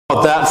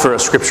About that for a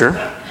scripture.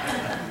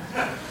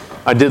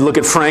 I did look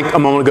at Frank a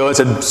moment ago and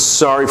said,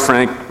 sorry,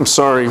 Frank, I'm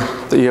sorry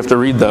that you have to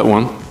read that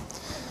one.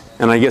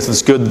 And I guess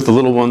it's good that the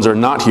little ones are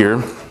not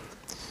here.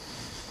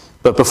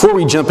 But before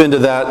we jump into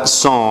that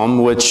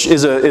psalm, which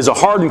is a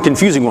hard and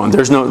confusing one,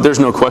 there's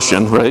no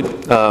question, right?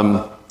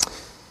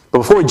 But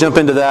before we jump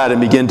into that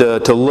and begin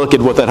to look at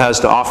what that has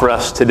to offer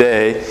us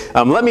today,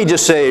 let me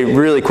just say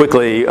really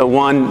quickly,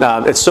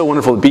 it's so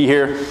wonderful to be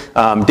here.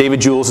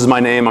 David Jules is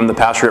my name. I'm the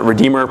pastor at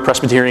Redeemer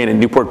Presbyterian in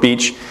Newport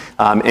Beach.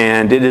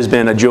 And it has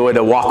been a joy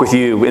to walk with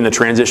you in the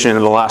transition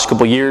of the last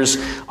couple of years.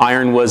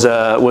 Iron was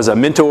a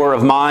mentor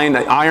of mine.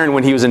 Iron,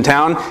 when he was in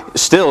town,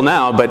 still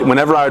now, but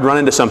whenever I would run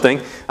into something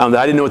that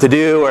I didn't know what to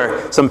do,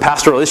 or some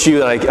pastoral issue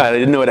that I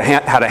didn't know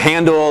how to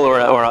handle, or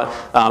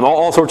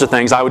all sorts of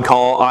things, I would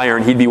call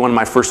Iron. He'd be one of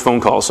my first phone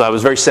calls. So I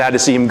was very sad to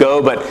see him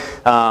go, but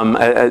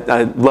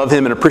I love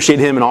him and appreciate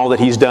him and all that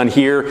he's done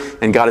here,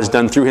 and God has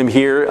done through him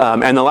here.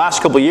 And the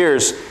last couple of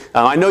years,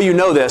 I know you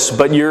know this,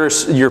 but your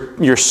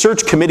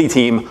search committee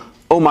team,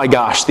 oh my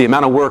gosh, the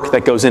amount of work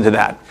that goes into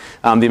that,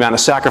 the amount of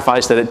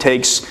sacrifice that it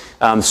takes,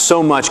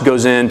 so much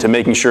goes into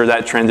making sure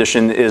that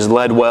transition is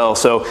led well.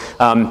 So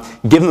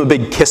give them a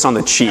big kiss on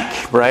the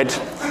cheek, right?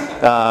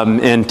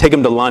 And take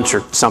them to lunch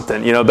or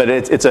something, But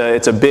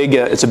it's a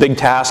big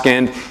task,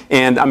 and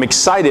I'm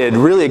excited,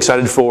 really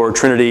excited for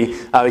Trinity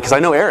because I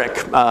know Eric.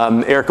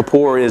 Eric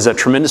Kapoor is a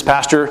tremendous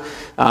pastor,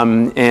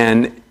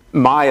 and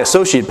my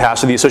associate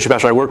pastor, the associate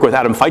pastor I work with,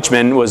 Adam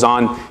Feichman, was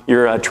on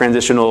your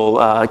transitional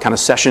kind of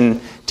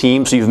session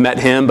team, so you've met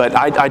him. But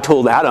I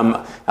told Adam,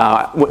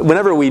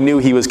 whenever we knew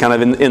he was kind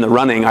of in the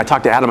running, I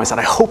talked to Adam, I said,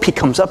 I hope he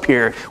comes up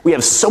here. We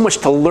have so much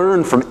to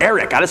learn from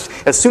Eric.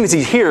 As soon as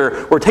he's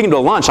here, we're taking him to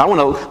lunch. I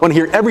want to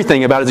hear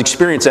everything about his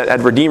experience at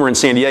Redeemer in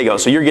San Diego.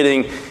 So you're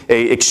getting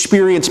an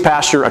experienced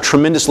pastor, a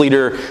tremendous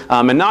leader,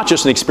 and not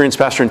just an experienced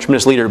pastor and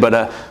tremendous leader, but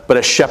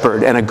a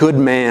shepherd and a good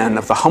man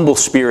of the humble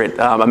spirit,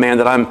 a man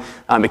that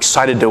I'm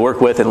excited to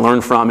work with and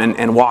learn from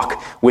and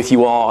walk with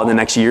you all in the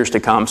next years to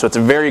come. So it's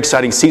a very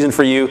exciting season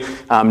for you.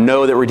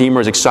 Know that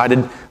Redeemer is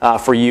excited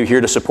for you,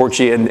 here to support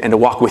you and to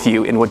walk with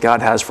you in what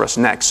God has for us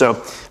next.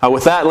 So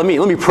with that, let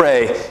me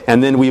pray,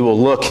 and then we will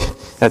look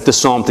at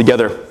this psalm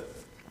together.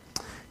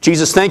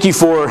 Jesus, thank you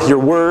for your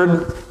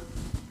word.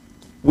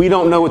 We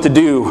don't know what to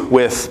do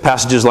with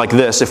passages like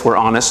this, if we're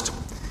honest.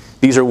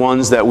 These are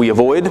ones that we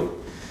avoid,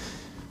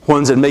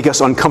 ones that make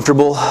us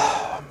uncomfortable.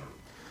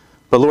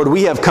 But Lord,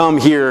 we have come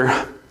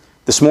here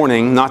this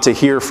morning not to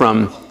hear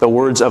from the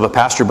words of a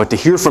pastor, but to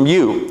hear from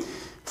you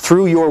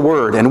through your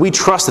word. And we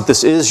trust that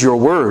this is your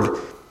word.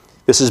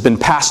 This has been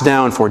passed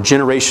down for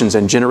generations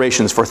and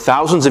generations, for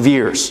thousands of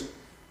years.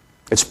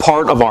 It's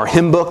part of our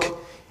hymn book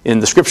in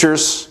the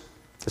scriptures.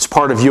 It's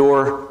part of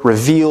your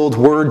revealed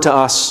word to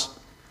us.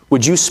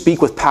 Would you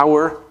speak with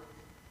power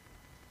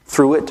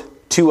through it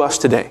to us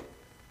today?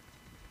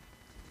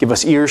 Give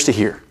us ears to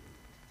hear.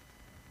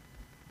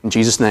 In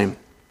Jesus' name,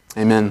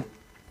 amen.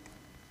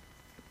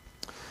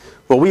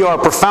 Well, we are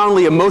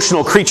profoundly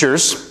emotional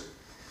creatures,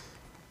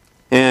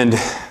 and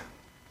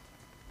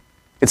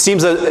it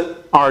seems that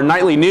our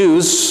nightly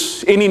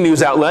news, any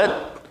news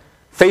outlet,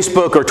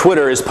 Facebook or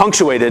Twitter, is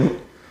punctuated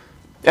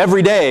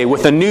every day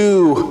with a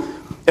new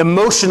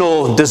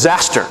emotional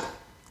disaster,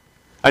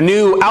 a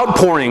new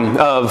outpouring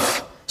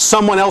of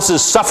someone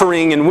else's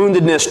suffering and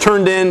woundedness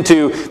turned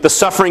into the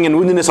suffering and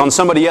woundedness on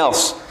somebody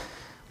else,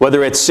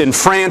 whether it's in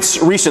France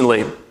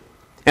recently,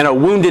 and a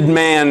wounded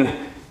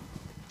man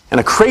and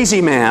a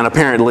crazy man,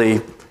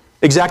 apparently,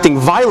 exacting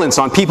violence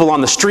on people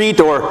on the street,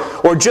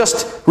 or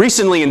just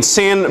recently in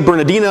San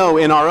Bernardino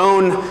in our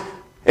own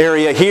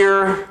area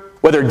here,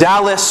 whether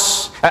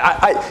Dallas.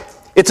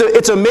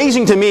 It's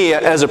amazing to me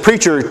as a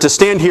preacher to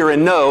stand here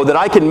and know that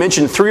I can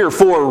mention 3 or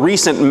 4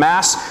 recent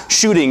mass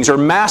shootings or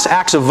mass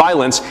acts of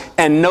violence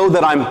and know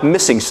that I'm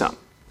missing some.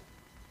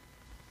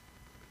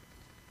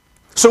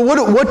 So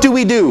what do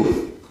we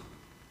do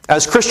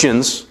as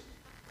Christians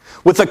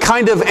with the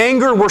kind of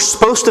anger we're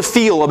supposed to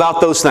feel about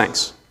those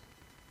things?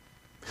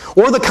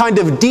 Or the kind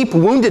of deep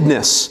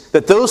woundedness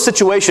that those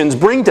situations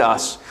bring to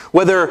us,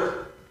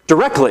 whether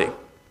directly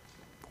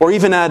or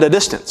even at a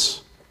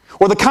distance?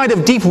 Or the kind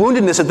of deep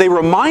woundedness that they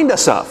remind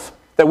us of,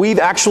 that we've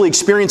actually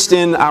experienced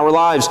in our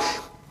lives?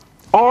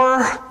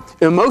 Our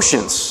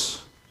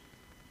emotions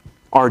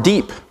are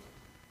deep.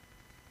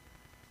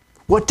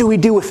 What do we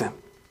do with them?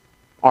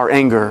 Our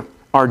anger,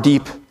 our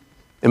deep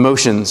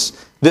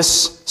emotions.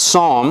 This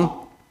psalm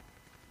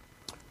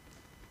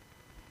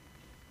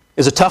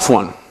is a tough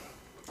one,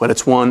 but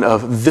it's one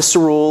of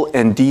visceral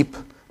and deep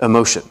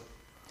emotion.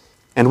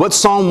 And what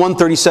Psalm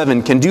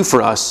 137 can do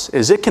for us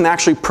is it can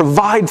actually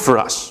provide for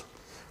us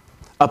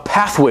a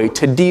pathway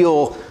to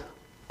deal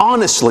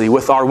honestly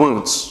with our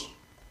wounds,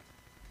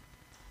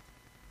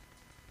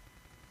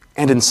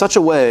 and in such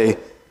a way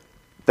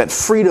that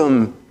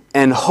freedom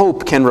and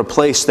hope can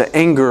replace the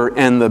anger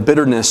and the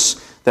bitterness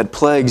that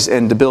plagues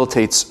and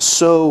debilitates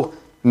so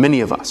many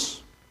of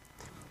us.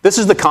 This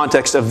is the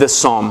context of this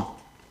psalm.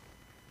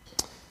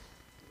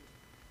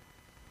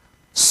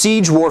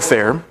 Siege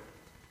warfare,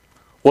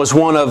 was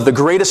one of the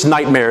greatest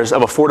nightmares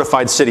of a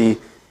fortified city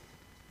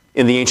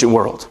in the ancient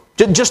world.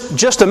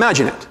 Just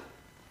imagine it.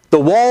 The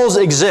walls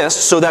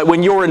exist so that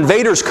when your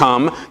invaders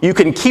come, you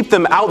can keep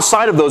them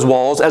outside of those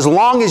walls as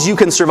long as you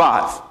can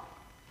survive.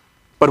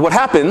 But what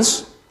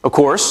happens, of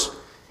course,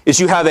 is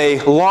you have a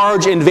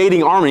large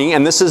invading army,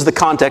 and this is the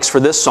context for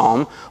this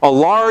psalm, a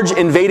large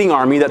invading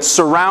army that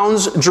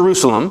surrounds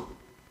Jerusalem.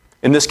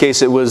 In this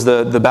case, it was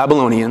the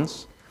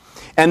Babylonians.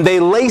 And they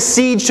lay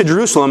siege to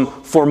Jerusalem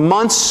for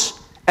months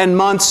and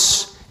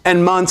months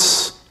and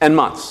months and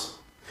months.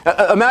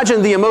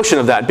 Imagine the emotion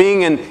of that,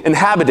 being an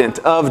inhabitant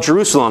of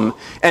Jerusalem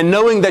and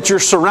knowing that you're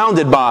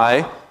surrounded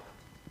by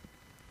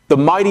the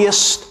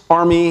mightiest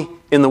army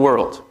in the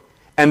world.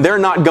 And they're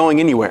not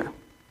going anywhere.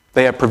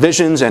 They have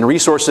provisions and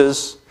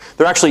resources.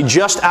 They're actually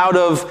just out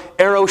of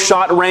arrow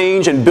shot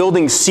range and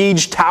building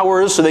siege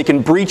towers so they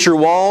can breach your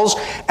walls.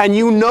 And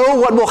you know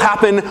what will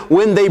happen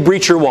when they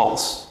breach your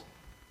walls.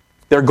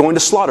 They're going to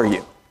slaughter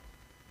you.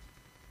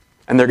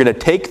 And they're going to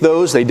take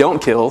those they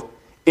don't kill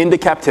into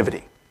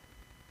captivity.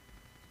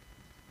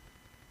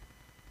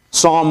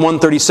 Psalm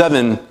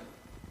 137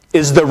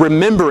 is the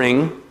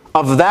remembering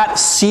of that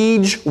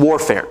siege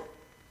warfare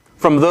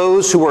from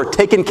those who were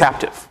taken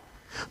captive,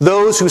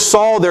 those who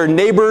saw their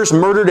neighbors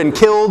murdered and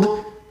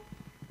killed,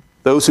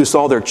 those who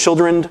saw their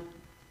children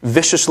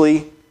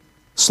viciously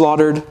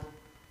slaughtered.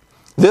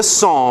 This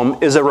psalm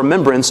is a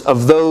remembrance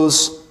of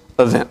those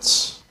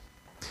events.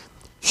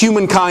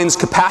 Humankind's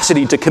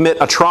capacity to commit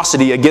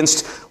atrocity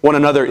against one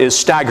another is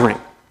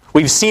staggering.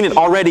 We've seen it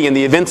already in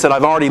the events that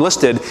I've already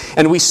listed,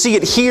 and we see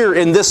it here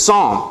in this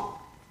psalm.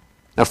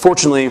 Now,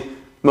 fortunately,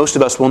 most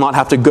of us will not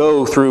have to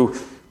go through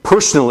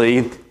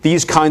personally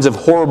these kinds of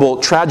horrible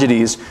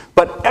tragedies,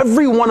 but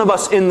every one of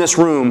us in this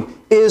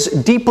room is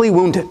deeply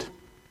wounded.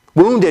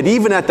 Wounded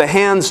even at the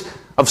hands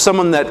of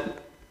someone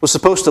that was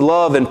supposed to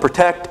love and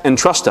protect and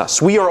trust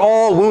us. We are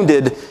all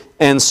wounded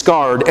and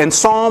scarred, and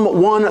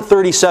Psalm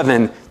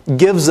 137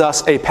 gives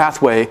us a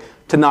pathway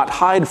to not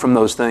hide from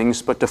those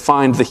things, but to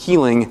find the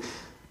healing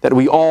that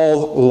we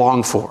all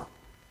long for.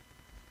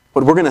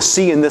 What we're going to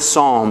see in this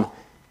psalm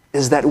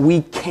is that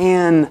we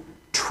can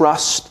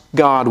trust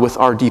God with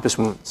our deepest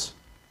wounds.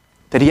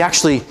 That He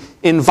actually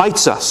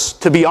invites us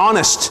to be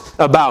honest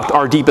about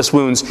our deepest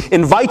wounds,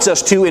 invites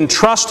us to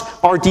entrust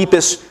our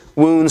deepest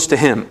wounds to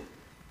Him,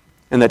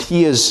 and that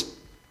He is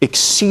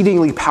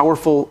exceedingly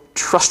powerful,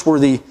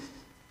 trustworthy,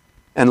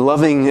 and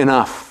loving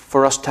enough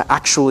for us to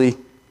actually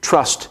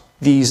trust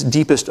these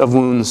deepest of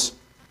wounds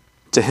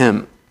to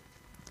Him.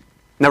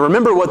 Now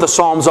remember what the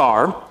Psalms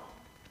are.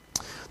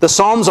 The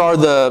Psalms are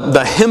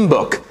the hymn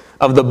book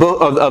of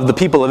the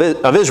people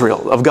of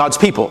Israel, of God's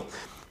people.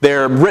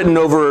 They're written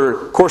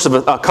over the course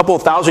of a couple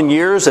of thousand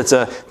years. It's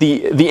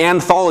the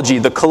anthology,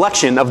 the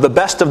collection of the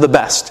best of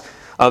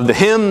the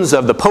hymns,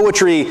 of the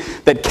poetry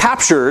that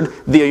captured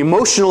the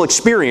emotional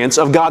experience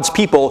of God's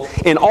people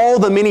in all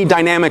the many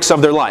dynamics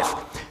of their life.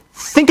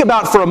 Think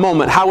about for a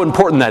moment how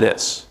important that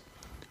is.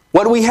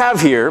 What we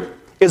have here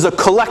is a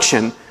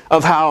collection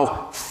of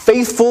how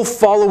faithful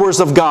followers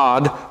of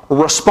God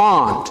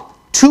respond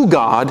to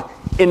God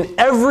in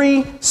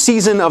every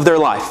season of their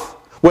life,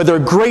 whether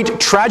great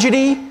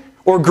tragedy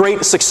or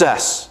great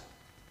success.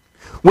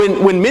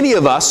 When many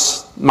of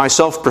us,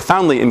 myself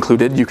profoundly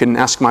included, you can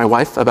ask my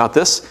wife about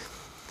this,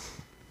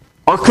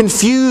 are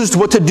confused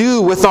what to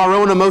do with our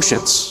own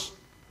emotions.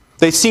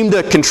 They seem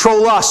to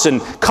control us and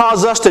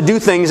cause us to do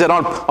things that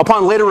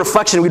upon later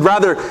reflection we'd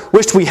rather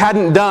wished we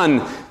hadn't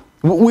done.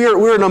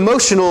 We're an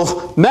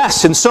emotional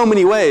mess in so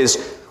many ways.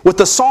 What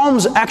the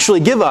Psalms actually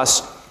give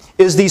us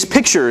is these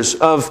pictures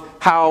of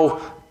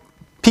how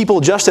people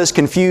just as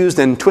confused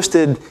and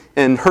twisted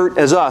and hurt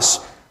as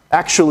us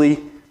actually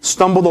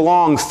stumbled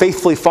along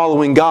faithfully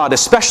following God,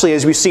 especially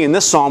as we see in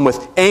this psalm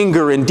with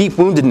anger and deep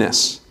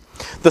woundedness.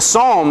 The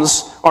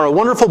Psalms are a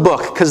wonderful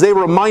book because they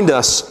remind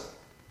us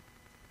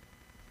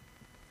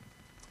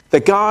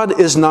that God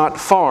is not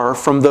far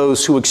from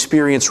those who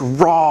experience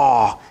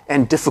raw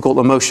and difficult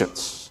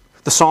emotions.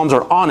 The Psalms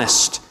are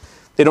honest.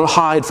 They don't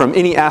hide from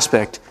any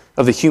aspect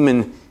of the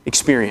human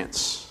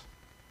experience.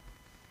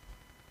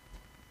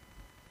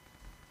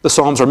 The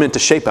Psalms are meant to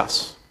shape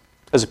us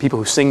as a people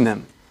who sing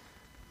them.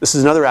 This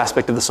is another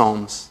aspect of the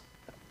Psalms.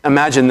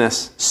 Imagine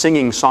this,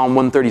 singing Psalm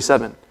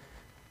 137.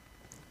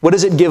 What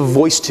does it give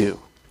voice to?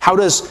 How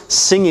does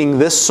singing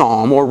this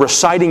psalm or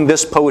reciting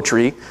this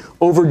poetry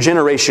over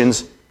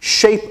generations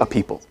shape a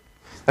people?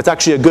 That's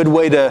actually a good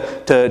way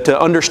to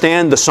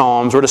understand the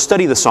Psalms or to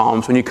study the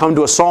Psalms. When you come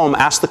to a psalm,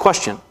 ask the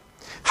question,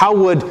 how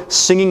would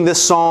singing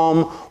this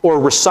psalm or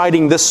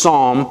reciting this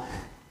psalm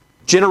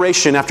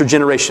generation after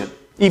generation,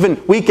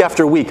 even week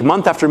after week,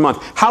 month after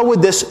month, how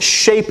would this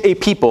shape a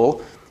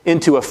people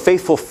into a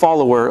faithful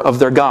follower of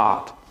their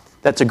God?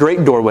 That's a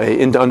great doorway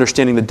into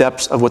understanding the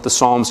depths of what the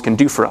Psalms can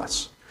do for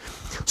us.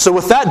 So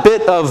with that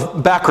bit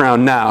of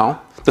background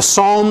now, the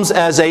Psalms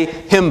as a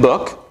hymn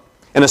book,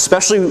 and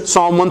especially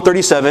Psalm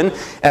 137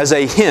 as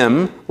a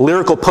hymn,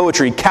 lyrical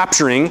poetry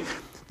capturing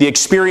the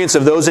experience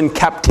of those in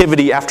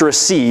captivity after a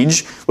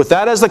siege. With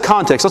that as the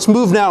context, let's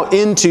move now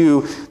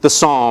into the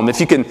psalm. If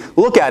you can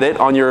look at it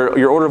on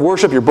your order of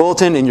worship, your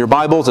bulletin, in your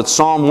Bibles, it's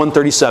Psalm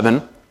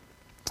 137.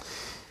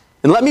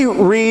 And let me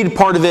read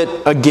part of it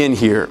again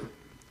here.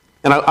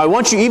 And I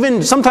want you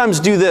even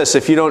sometimes do this.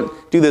 If you don't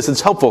do this,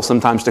 it's helpful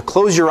sometimes to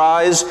close your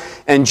eyes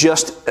and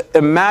just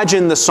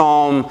imagine the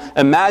psalm,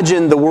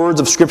 imagine the words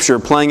of Scripture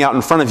playing out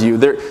in front of you.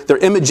 They're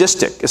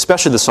imagistic,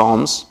 especially the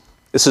Psalms.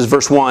 This is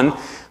verse 1.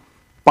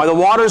 By the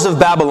waters of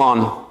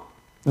Babylon,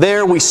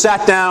 there we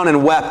sat down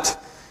and wept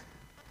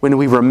when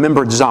we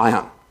remembered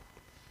Zion.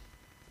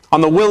 On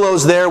the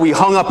willows there we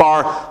hung up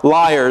our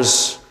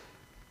lyres,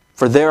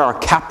 for there our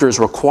captors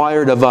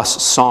required of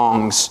us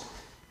songs,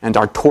 and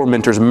our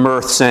tormentors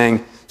mirth,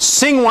 saying,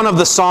 sing one of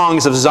the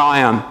songs of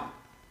Zion.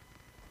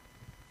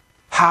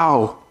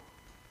 How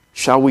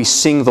shall we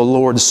sing the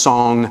Lord's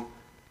song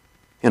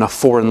in a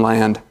foreign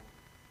land?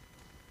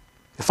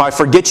 If I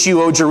forget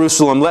you, O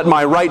Jerusalem, let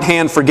my right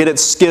hand forget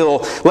its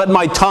skill. Let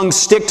my tongue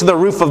stick to the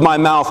roof of my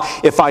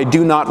mouth if I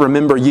do not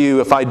remember you,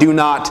 if I do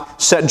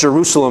not set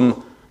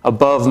Jerusalem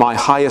above my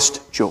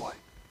highest joy.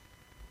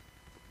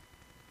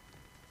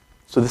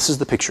 So this is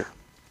the picture.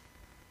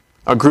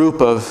 A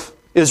group of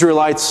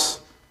Israelites,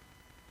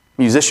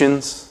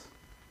 musicians,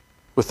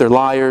 with their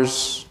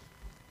lyres,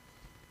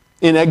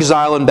 in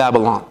exile in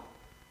Babylon,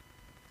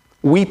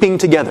 weeping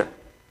together,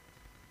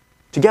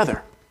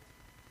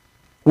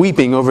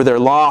 weeping over their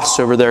loss,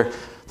 over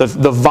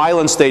the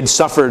violence they'd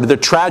suffered, the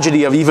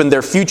tragedy of even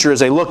their future as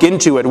they look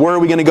into it. Where are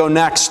we going to go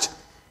next?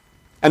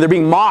 And they're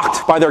being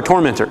mocked by their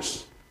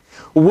tormentors.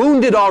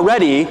 Wounded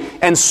already,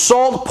 and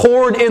salt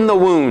poured in the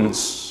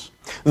wounds.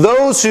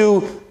 Those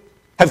who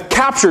have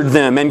captured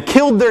them and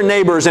killed their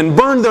neighbors and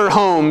burned their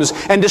homes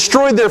and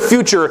destroyed their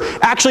future,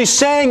 actually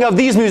sang of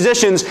these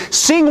musicians,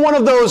 sing one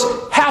of those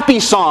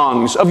happy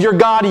songs of your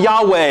God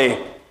Yahweh.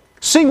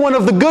 Sing one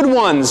of the good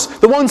ones,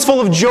 the ones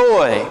full of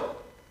joy.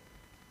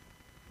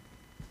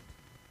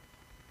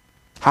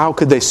 How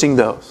could they sing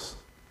those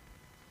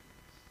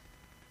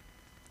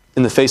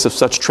in the face of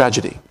such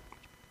tragedy?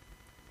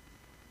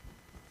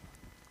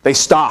 They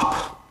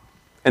stop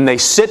and they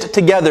sit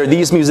together,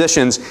 these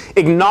musicians,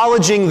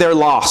 acknowledging their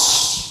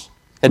loss,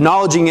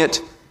 acknowledging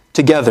it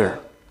together,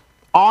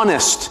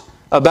 honest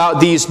about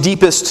these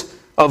deepest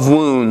of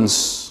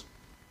wounds.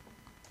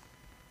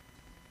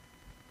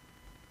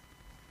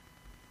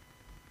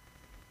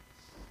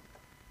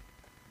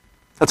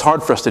 That's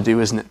hard for us to do,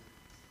 isn't it?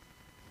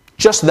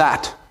 Just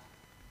that.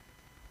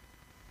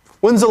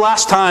 When's the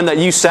last time that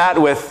you sat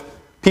with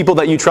people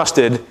that you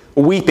trusted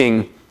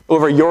weeping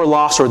over your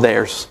loss or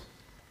theirs?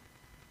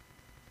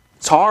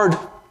 It's hard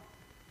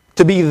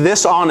to be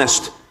this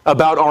honest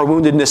about our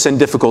woundedness and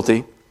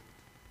difficulty.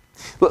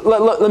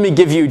 Let me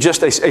give you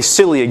just a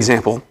silly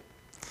example.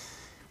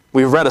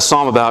 We've read a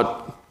psalm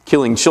about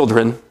killing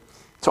children.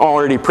 It's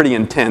already pretty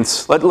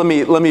intense. Let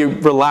me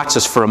relax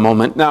us for a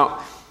moment.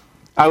 Now,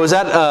 I was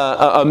at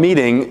a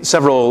meeting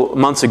several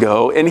months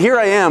ago, and here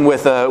I am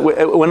with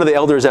one of the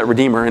elders at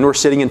Redeemer, and we're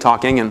sitting and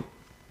talking, and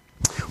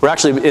we're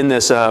actually in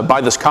this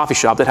by this coffee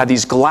shop that had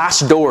these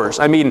glass doors.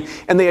 I mean,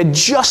 and they had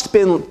just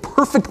been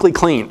perfectly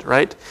cleaned,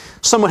 right?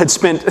 Someone had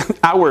spent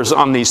hours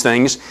on these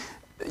things.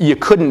 You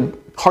couldn't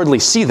hardly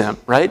see them,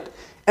 right?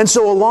 And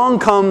so along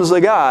comes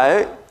a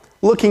guy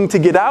looking to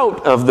get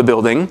out of the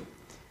building,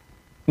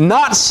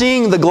 not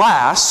seeing the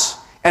glass,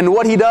 and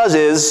what he does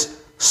is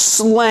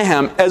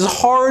slam, as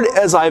hard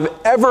as I've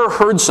ever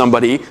heard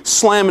somebody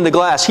slam into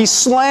glass. He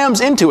slams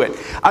into it.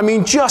 I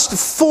mean,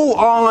 just full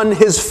on,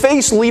 his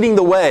face leading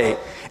the way.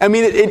 I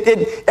mean,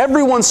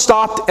 everyone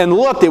stopped and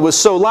looked. It was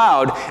so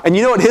loud. And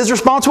you know what his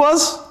response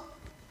was?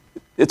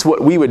 It's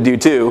what we would do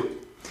too.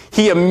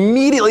 He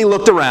immediately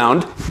looked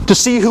around to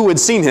see who had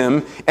seen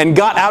him and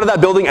got out of that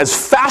building as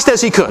fast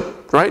as he could,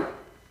 right?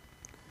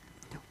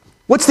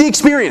 What's the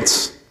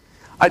experience?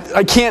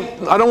 I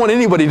don't want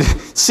anybody to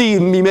see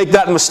me make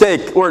that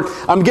mistake, or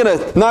I'm going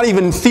to not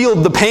even feel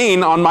the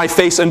pain on my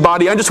face and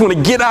body. I just want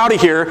to get out of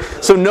here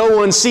so no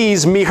one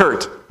sees me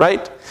hurt,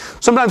 right?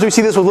 Sometimes we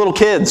see this with little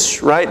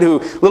kids, right?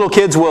 Little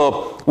kids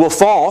will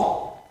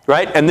fall,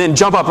 right? And then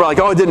jump up, like,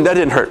 oh, that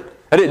didn't hurt.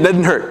 That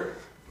didn't hurt.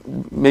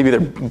 Maybe they're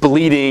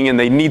bleeding and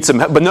they need some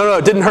help, but no,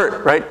 it didn't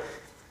hurt, right?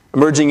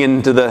 Emerging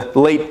into the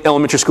late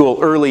elementary school,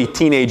 early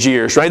teenage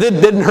years, right?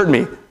 It didn't hurt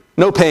me.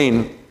 No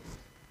pain.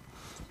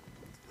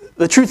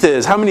 The truth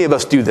is, how many of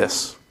us do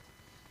this?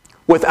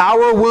 With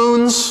our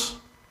wounds,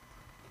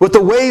 with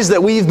the ways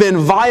that we've been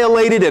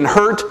violated and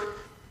hurt,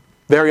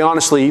 very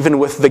honestly, even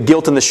with the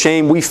guilt and the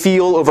shame we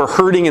feel over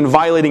hurting and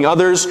violating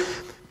others,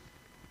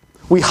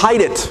 we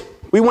hide it.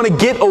 We want to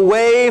get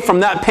away from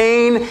that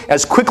pain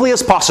as quickly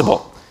as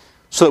possible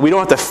so that we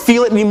don't have to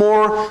feel it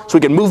anymore, so we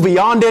can move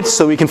beyond it,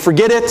 so we can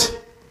forget it.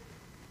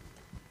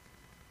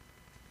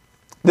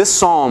 This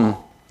psalm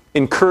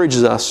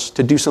encourages us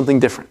to do something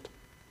different.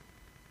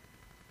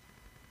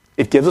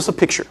 It gives us a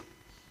picture,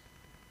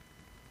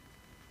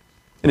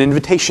 an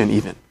invitation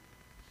even,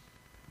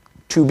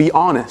 to be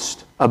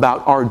honest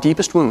about our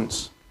deepest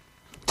wounds,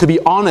 to be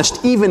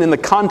honest, even in the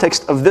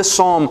context of this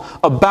psalm,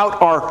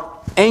 about our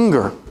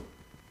anger.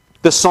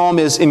 This psalm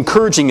is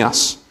encouraging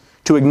us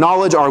to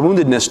acknowledge our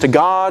woundedness to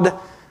God,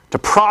 to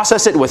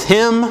process it with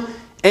Him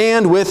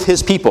and with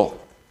His people.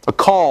 A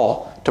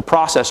call to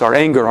process our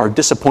anger, our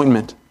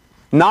disappointment,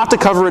 not to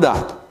cover it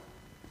up.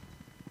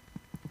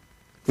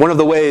 One of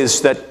the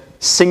ways that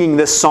singing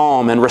this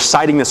psalm and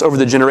reciting this over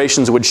the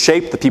generations would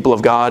shape the people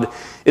of God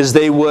is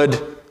they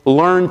would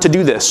learn to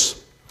do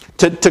this,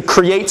 to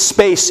create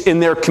space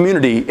in their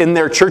community, in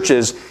their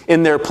churches,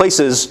 in their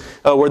places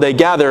where they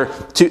gather,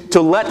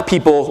 to let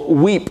people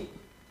weep,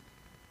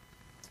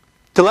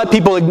 to let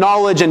people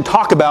acknowledge and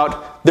talk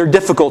about their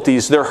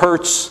difficulties, their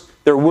hurts,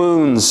 their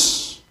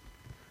wounds,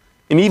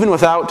 and even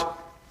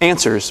without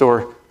answers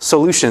or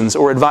solutions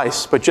or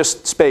advice, but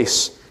just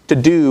space to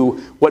do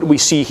what we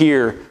see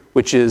here,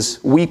 which is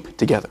weep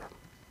together.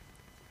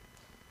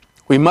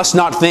 We must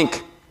not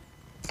think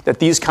that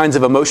these kinds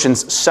of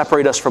emotions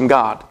separate us from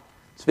God.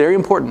 It's very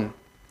important.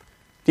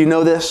 Do you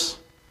know this?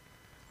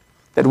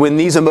 That when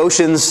these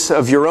emotions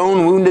of your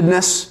own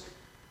woundedness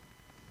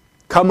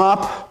come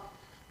up,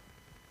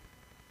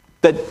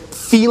 that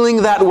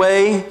feeling that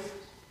way,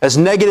 as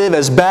negative,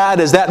 as bad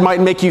as that might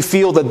make you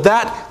feel,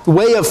 that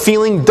way of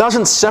feeling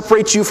doesn't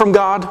separate you from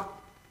God?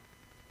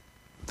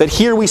 That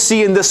here we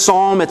see in this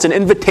psalm, it's an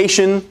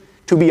invitation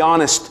to be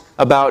honest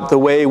about the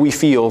way we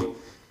feel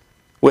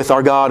with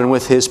our God and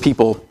with His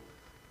people.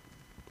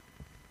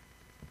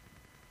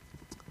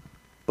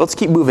 Let's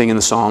keep moving in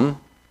the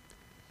psalm.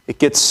 It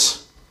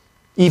gets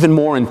even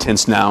more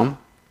intense now.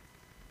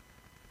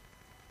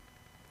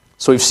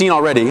 So we've seen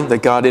already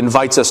that God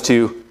invites us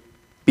to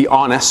be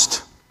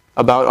honest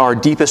about our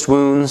deepest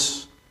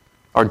wounds,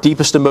 our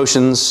deepest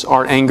emotions,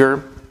 our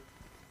anger.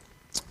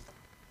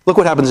 Look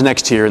what happens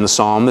next here in the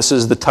psalm. This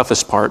is the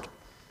toughest part.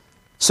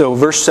 So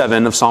verse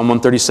 7 of Psalm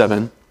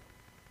 137.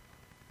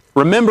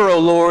 Remember, O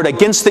Lord,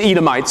 against the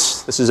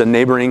Edomites, this is a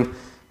neighboring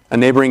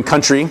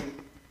country,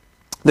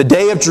 the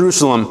day of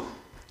Jerusalem,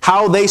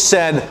 how they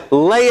said,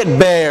 lay it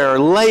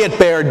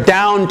bare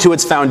down to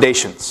its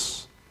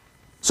foundations.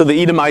 So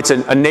the Edomites,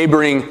 a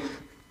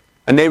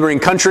neighboring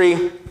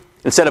country,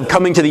 instead of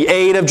coming to the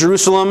aid of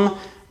Jerusalem,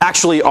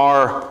 actually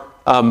are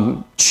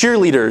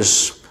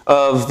cheerleaders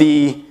of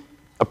the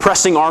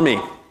oppressing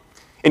army,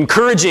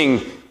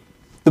 encouraging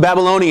the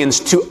Babylonians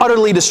to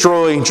utterly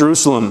destroy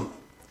Jerusalem.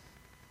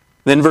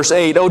 Then verse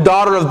 8, O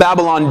daughter of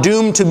Babylon,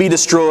 doomed to be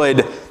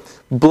destroyed,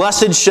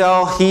 blessed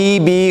shall he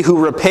be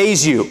who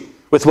repays you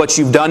with what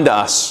you've done to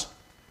us.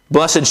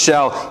 Blessed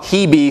shall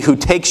he be who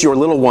takes your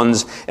little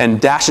ones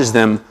and dashes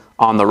them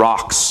on the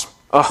rocks.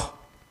 Oh,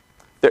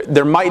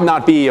 there might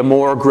not be a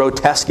more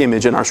grotesque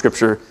image in our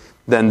scripture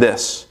than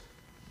this.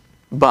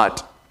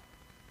 But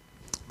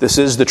this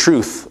is the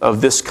truth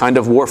of this kind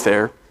of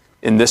warfare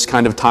in this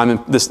kind of time,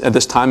 at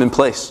this time and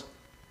place.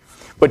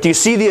 But do you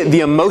see the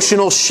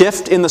emotional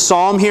shift in the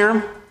psalm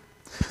here?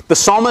 The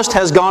psalmist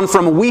has gone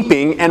from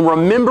weeping and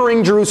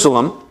remembering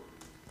Jerusalem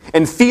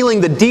and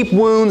feeling the deep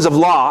wounds of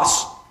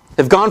loss,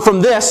 have gone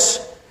from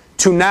this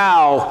to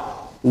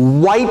now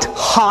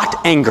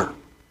white-hot anger.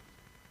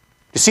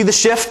 You see the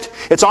shift?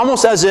 It's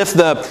almost as if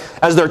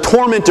as their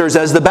tormentors,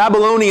 as the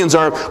Babylonians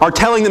are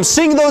telling them,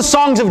 sing those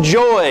songs of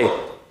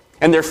joy.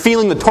 And they're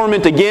feeling the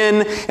torment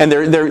again, and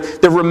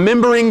they're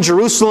remembering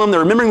Jerusalem, they're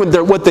remembering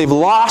what they've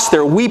lost,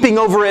 they're weeping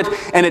over it,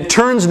 and it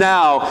turns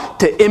now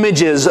to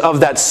images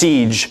of that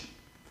siege.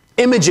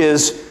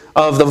 Images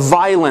of the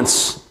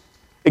violence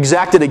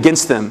exacted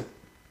against them.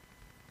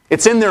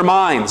 It's in their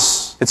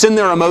minds. It's in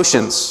their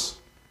emotions.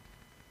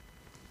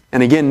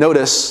 And again,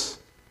 notice,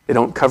 they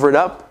don't cover it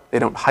up. They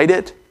don't hide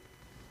it.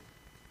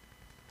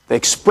 They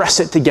express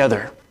it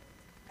together.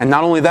 And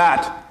not only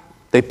that,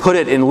 they put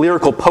it in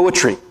lyrical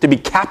poetry to be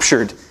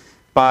captured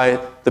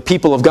by the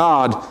people of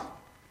God.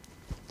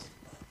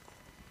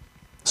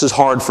 This is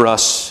hard for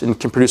us and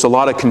can produce a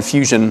lot of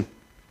confusion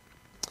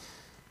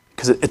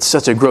because it's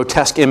such a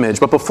grotesque image.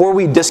 But before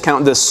we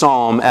discount this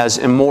psalm as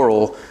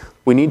immoral,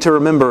 we need to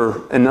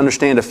remember and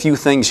understand a few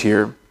things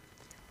here.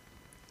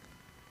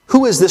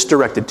 Who is this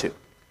directed to?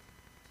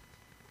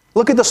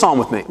 Look at the psalm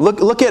with me.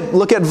 Look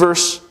at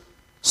verse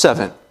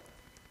 7.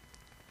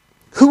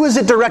 Who is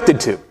it directed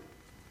to?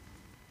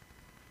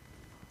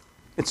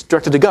 It's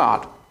directed to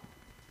God.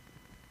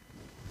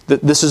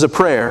 This is a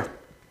prayer.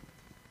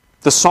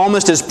 The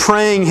psalmist is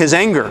praying his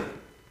anger.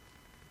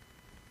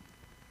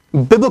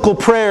 Biblical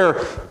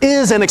prayer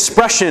is an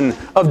expression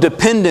of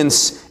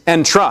dependence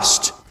and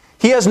trust.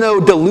 He has no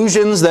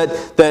delusions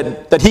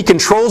that he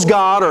controls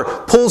God or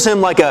pulls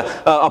him like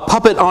a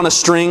puppet on a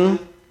string.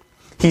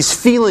 He's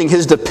feeling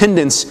his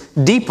dependence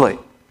deeply.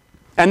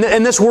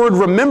 And this word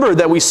remember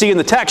that we see in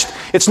the text,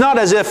 it's not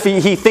as if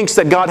he thinks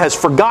that God has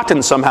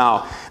forgotten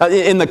somehow.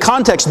 In the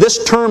context,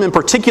 this term in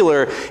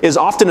particular is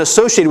often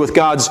associated with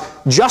God's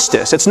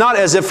justice. It's not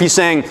as if he's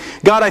saying,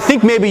 God, I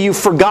think maybe you've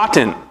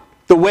forgotten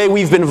the way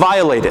we've been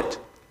violated.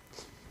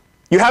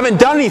 You haven't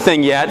done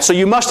anything yet, so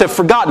you must have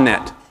forgotten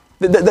it.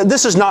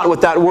 This is not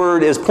what that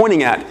word is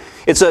pointing at.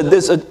 It's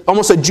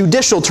almost a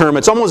judicial term.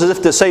 It's almost as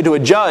if to say to a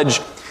judge,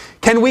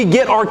 Can we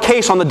get our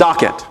case on the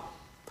docket?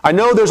 I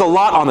know there's a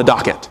lot on the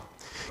docket.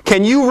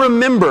 Can you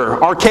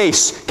remember our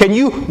case? Can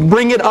you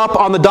bring it up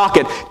on the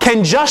docket?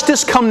 Can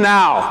justice come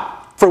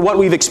now for what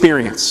we've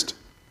experienced?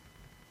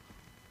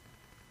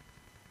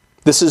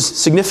 This is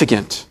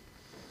significant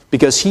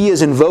because he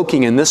is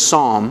invoking in this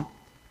psalm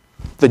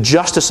the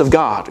justice of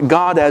God,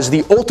 God as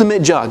the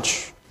ultimate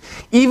judge.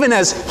 Even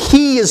as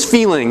he is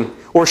feeling,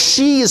 or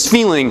she is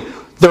feeling,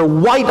 their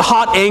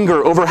white-hot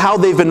anger over how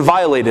they've been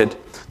violated,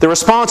 the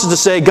response is to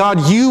say,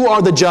 God, you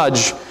are the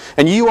judge,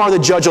 and you are the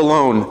judge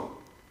alone.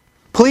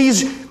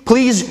 Please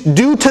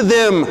do to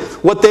them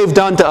what they've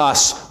done to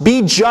us.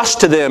 Be just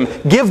to them.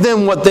 Give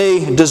them what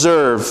they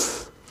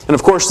deserve. And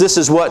of course, this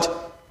is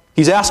what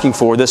he's asking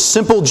for, this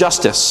simple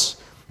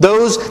justice.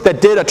 Those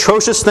that did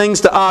atrocious things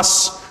to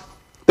us,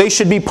 they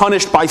should be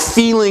punished by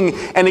feeling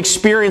and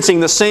experiencing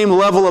the same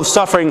level of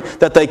suffering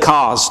that they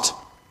caused.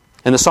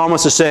 And the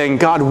psalmist is saying,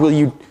 God, will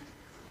you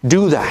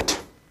do that?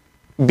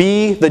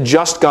 Be the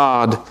just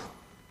God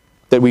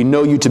that we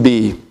know you to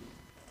be.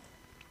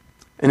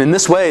 And in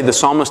this way, the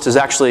psalmist is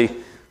actually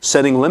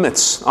setting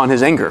limits on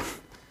his anger.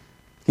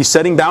 He's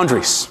setting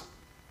boundaries.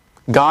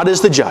 God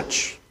is the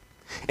judge.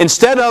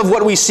 Instead of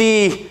what we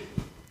see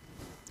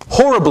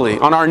horribly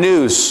on our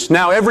news,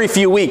 now every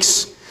few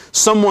weeks,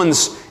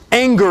 someone's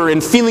anger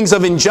and feelings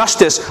of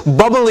injustice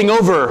bubbling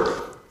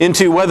over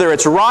into whether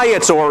it's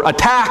riots or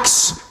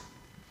attacks.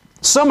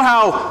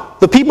 Somehow,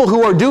 the people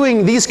who are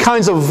doing these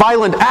kinds of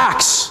violent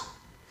acts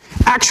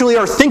actually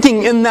are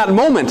thinking in that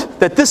moment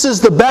that this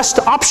is the best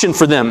option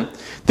for them.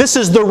 This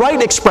is the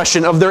right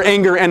expression of their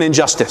anger and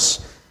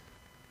injustice.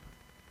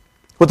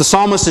 What the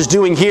psalmist is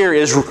doing here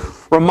is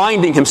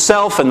reminding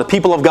himself and the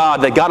people of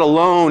God that God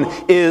alone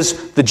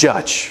is the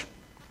judge.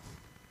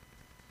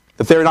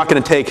 That they're not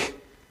going to take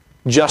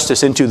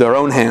justice into their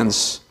own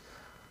hands,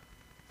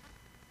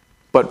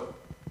 but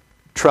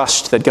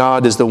trust that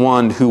God is the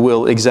one who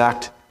will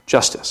exact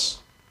justice.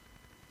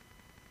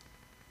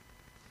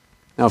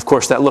 Now, of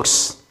course, that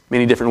looks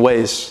many different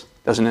ways,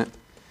 doesn't it?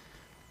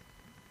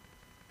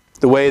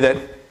 The way that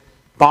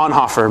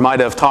Bonhoeffer might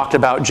have talked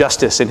about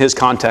justice in his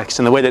context,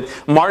 and the way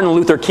that Martin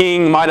Luther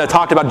King might have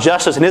talked about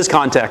justice in his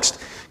context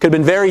could have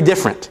been very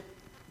different.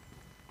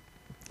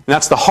 And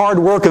that's the hard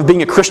work of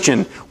being a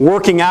Christian,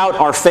 working out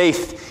our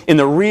faith in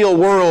the real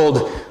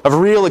world of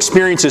real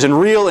experiences and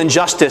real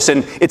injustice,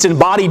 and it's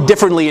embodied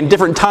differently in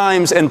different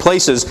times and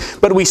places.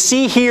 But we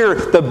see here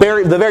the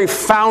very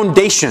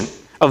foundation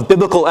of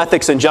biblical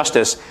ethics and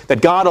justice,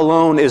 that God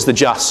alone is the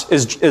just,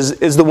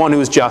 is the one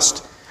who is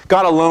just.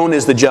 God alone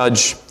is the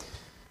judge,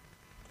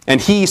 and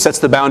he sets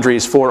the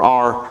boundaries for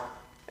our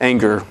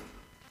anger.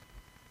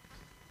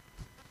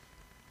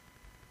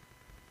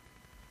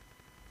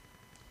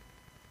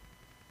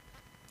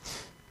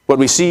 What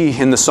we see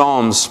in the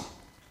Psalms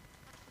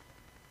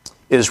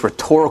is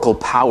rhetorical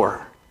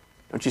power,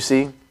 don't you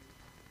see?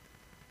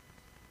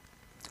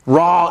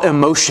 Raw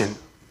emotion.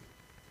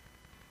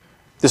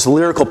 This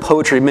lyrical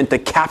poetry meant to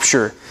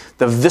capture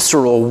the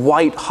visceral,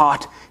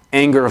 white-hot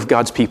anger of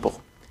God's people.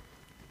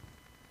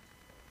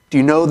 Do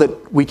you know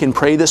that we can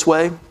pray this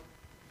way?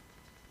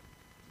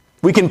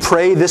 We can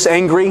pray this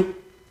angry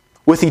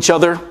with each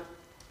other.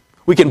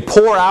 We can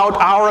pour out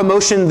our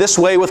emotion this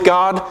way with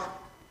God.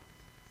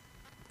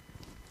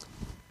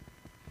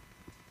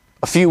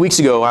 A few weeks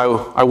ago,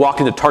 I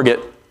walked into Target,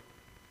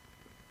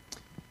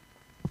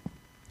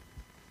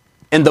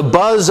 and the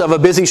buzz of a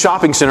busy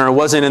shopping center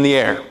wasn't in the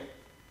air.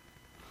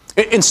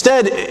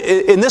 Instead,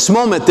 in this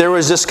moment, there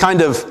was this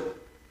kind of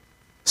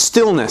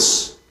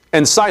stillness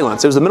and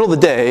silence. It was the middle of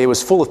the day, it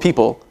was full of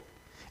people,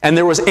 and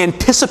there was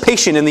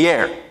anticipation in the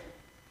air.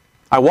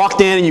 I walked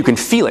in and you can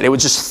feel it. It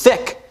was just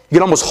thick. You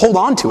could almost hold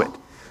on to it.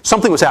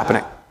 Something was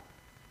happening.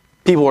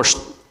 People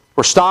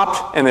were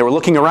stopped and they were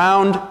looking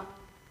around.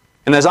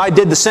 And as I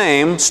did the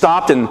same,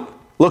 stopped and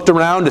looked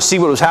around to see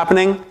what was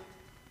happening,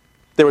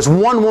 there was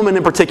one woman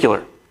in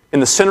particular in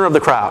the center of the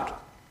crowd.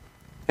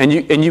 And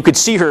you could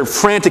see her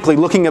frantically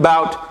looking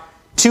about,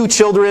 two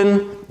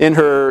children in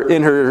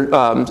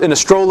a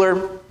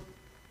stroller,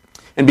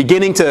 and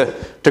beginning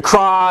to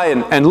cry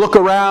and look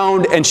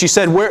around. And she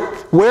said,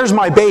 "Where's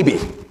my baby?"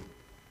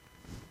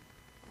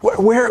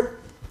 Where?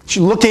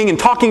 She's looking and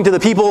talking to the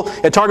people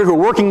at Target who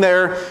were working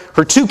there.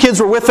 Her two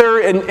kids were with her,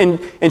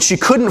 and she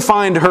couldn't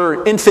find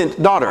her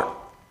infant daughter.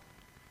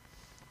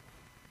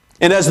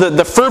 And as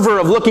the fervor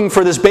of looking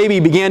for this baby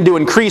began to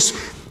increase,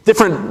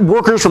 different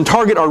workers from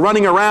Target are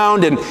running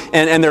around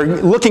and they're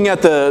looking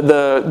at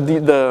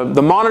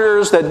the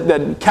monitors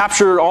that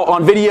capture all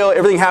on video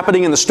everything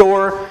happening in the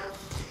store.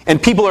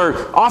 And people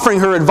are offering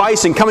her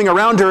advice and coming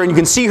around her, and you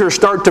can see her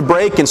start to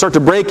break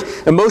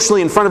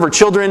emotionally in front of her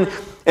children.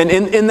 And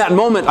in that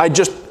moment,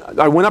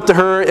 I went up to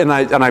her and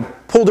I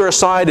pulled her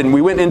aside, and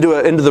we went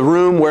into the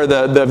room where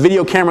the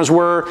video cameras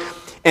were,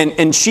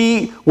 and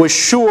she was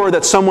sure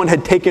that someone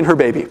had taken her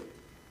baby.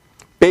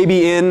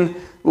 Baby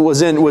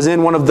was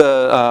in one of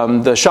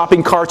the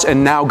shopping carts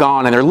and now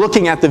gone, and they're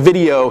looking at the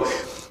video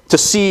to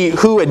see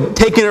who had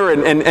taken her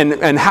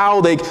and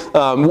how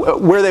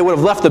where they would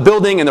have left the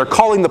building, and they're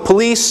calling the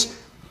police.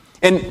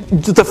 And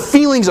the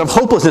feelings of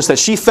hopelessness that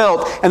she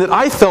felt and that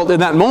I felt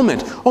in that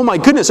moment. Oh my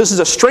goodness, this is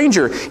a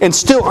stranger, and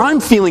still I'm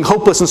feeling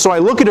hopeless. And so I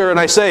look at her and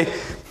I say,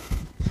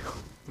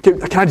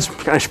 can I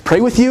just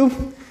pray with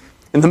you?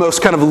 In the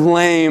most kind of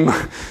lame,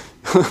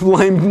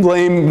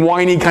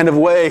 whiny kind of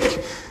way.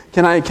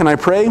 Can I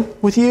pray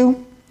with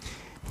you?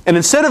 And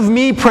instead of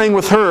me praying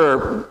with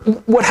her,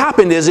 what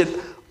happened is it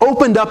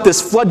opened up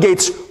this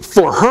floodgates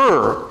for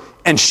her,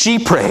 and she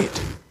prayed.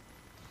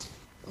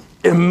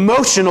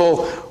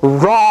 Emotional,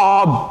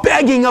 raw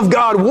begging of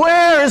God,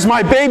 where is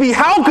my baby?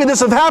 How could this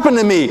have happened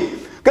to me?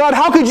 God,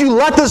 how could you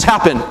let this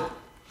happen?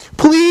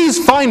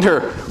 Please find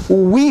her,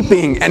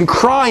 weeping and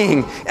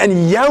crying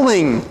and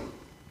yelling.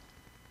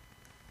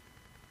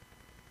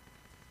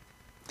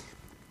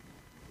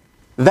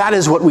 That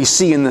is what we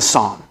see in this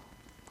psalm.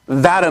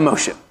 That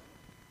emotion.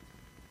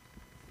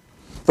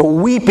 The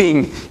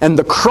weeping and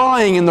the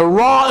crying and the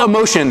raw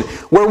emotion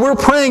where we're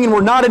praying and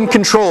we're not in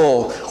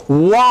control.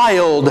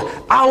 Wild,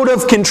 out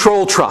of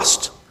control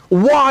trust.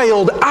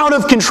 Wild, out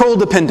of control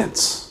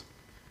dependence.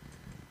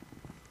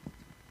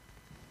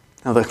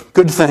 Now the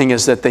good thing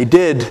is that they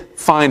did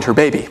find her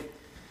baby.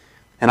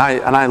 And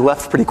I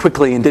left pretty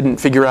quickly and didn't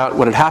figure out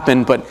what had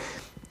happened, but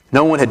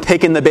no one had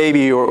taken the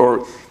baby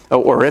or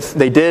if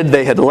they did,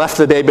 they had left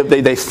the baby.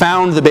 They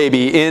found the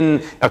baby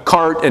in a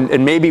cart,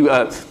 and maybe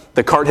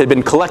the cart had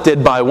been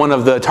collected by one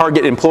of the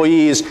Target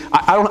employees.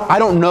 I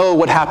don't know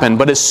what happened,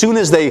 but as soon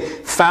as they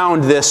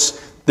found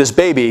this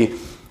baby,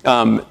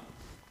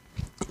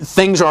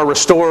 things are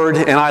restored,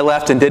 and I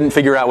left and didn't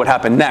figure out what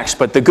happened next.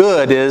 But the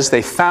good is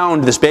they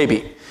found this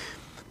baby.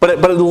 But it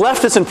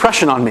left its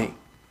impression on me.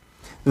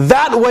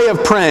 That way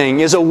of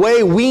praying is a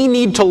way we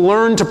need to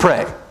learn to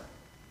pray.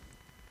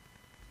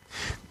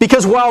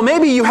 Because while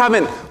maybe you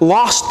haven't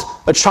lost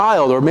a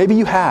child, or maybe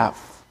you have,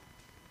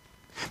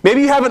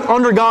 maybe you haven't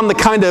undergone the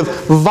kind of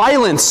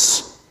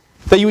violence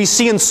that we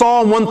see in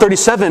Psalm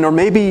 137, or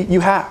maybe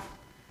you have.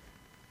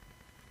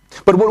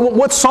 But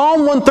what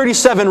Psalm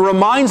 137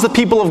 reminds the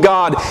people of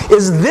God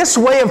is this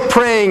way of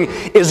praying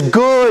is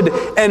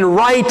good and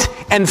right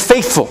and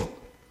faithful.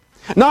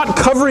 Not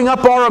covering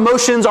up our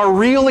emotions, our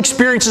real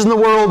experiences in the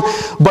world,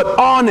 but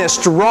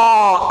honest,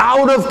 raw,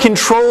 out of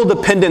control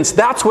dependence.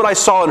 That's what I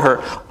saw in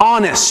her.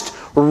 Honest,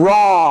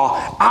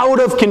 raw, out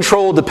of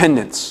control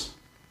dependence.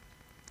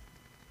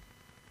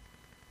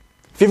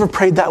 Have you ever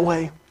prayed that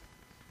way?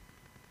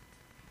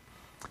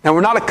 Now,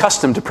 we're not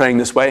accustomed to praying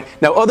this way.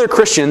 Now, other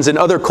Christians in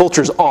other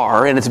cultures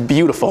are, and it's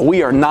beautiful.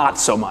 We are not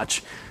so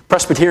much.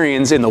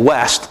 Presbyterians in the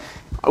West,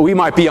 we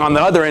might be on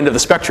the other end of the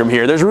spectrum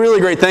here. There's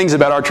really great things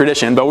about our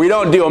tradition, but we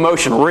don't do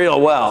emotion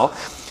real well.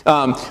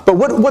 But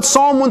what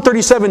Psalm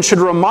 137 should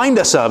remind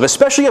us of,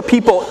 especially of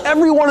people,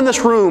 everyone in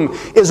this room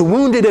is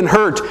wounded and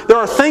hurt. There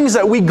are things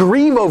that we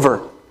grieve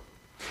over.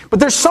 But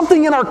there's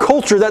something in our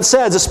culture that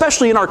says,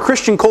 especially in our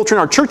Christian culture in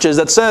our churches,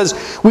 that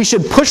says we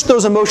should push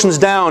those emotions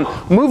down,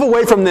 move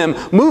away from them,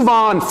 move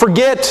on,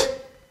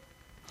 forget.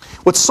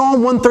 What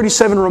Psalm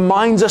 137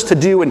 reminds us to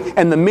do,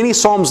 and the many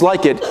psalms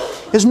like it,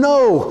 is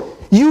no,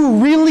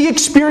 you really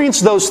experience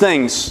those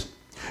things.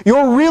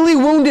 You're really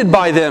wounded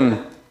by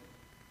them.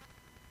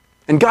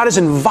 And God is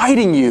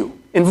inviting you,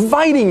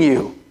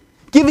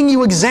 giving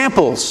you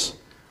examples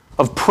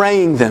of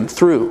praying them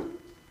through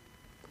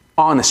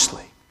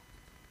honestly.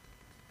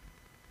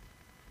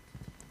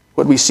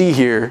 What we see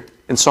here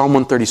in Psalm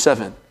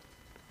 137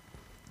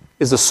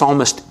 is the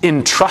psalmist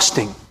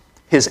entrusting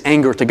his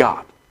anger to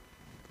God.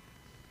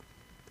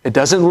 It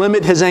doesn't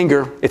limit his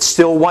anger. It's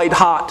still white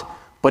hot,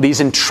 but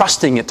he's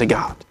entrusting it to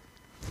God.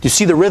 Do you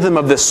see the rhythm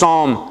of this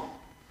psalm?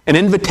 An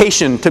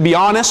invitation to be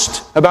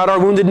honest about our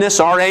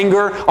woundedness, our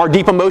anger, our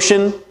deep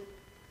emotion,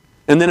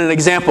 and then an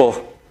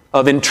example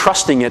of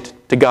entrusting it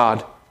to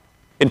God.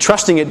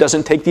 Entrusting it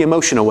doesn't take the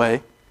emotion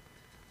away,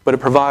 but it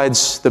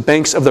provides the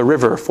banks of the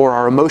river for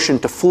our emotion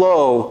to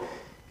flow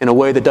in a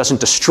way that doesn't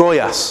destroy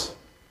us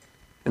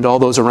and all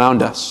those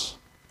around us.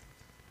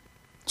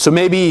 So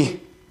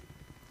maybe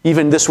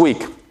even this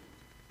week,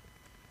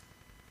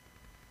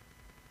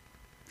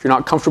 if you're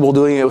not comfortable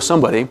doing it with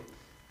somebody,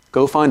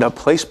 go find a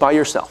place by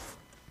yourself.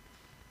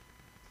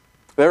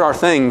 There are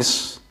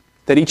things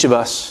that each of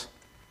us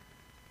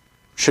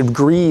should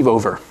grieve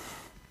over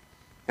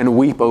and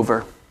weep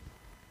over.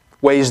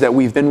 Ways that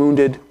we've been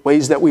wounded,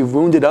 ways that we've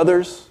wounded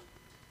others.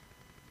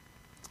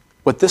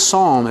 What this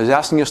psalm is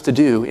asking us to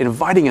do,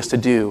 inviting us to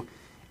do,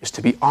 is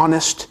to be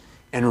honest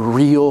and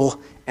real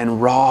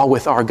and raw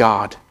with our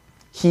God.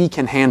 He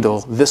can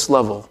handle this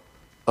level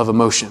of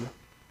emotion.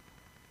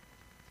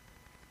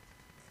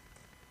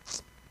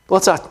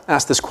 Let's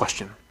ask this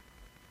question.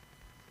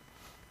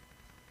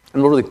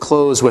 And we'll really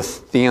close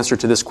with the answer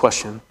to this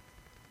question.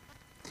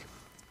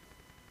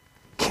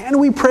 Can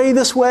we pray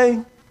this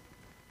way?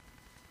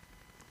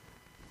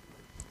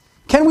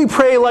 Can we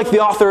pray like the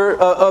author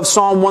of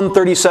Psalm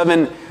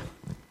 137?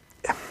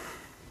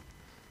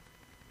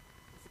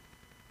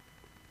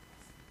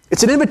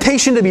 It's an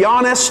invitation to be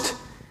honest.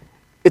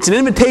 It's an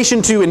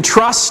invitation to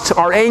entrust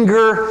our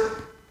anger.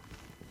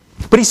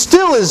 But he's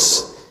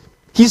still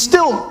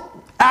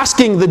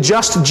asking the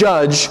just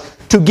judge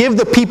to give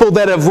the people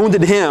that have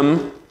wounded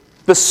him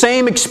the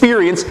same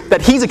experience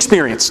that he's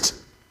experienced.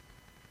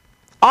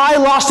 I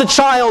lost a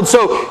child,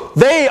 so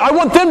I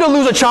want them to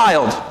lose a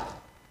child.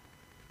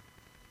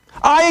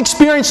 I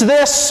experienced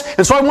this,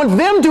 and so I want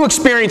them to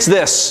experience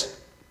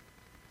this.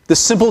 This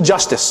simple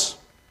justice.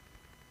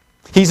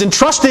 He's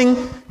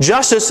entrusting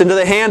justice into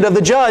the hand of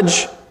the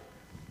judge,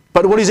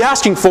 but what he's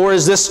asking for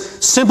is this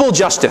simple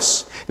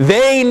justice.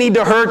 They need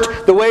to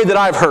hurt the way that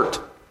I've hurt.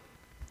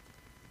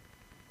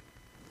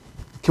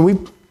 Do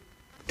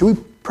we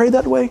pray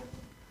that way?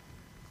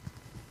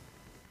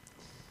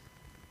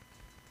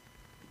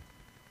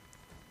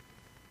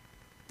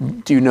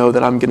 Do you know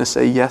that I'm going to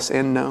say yes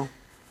and no?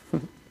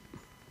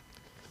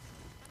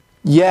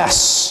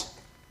 Yes.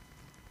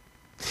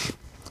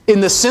 In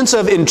the sense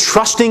of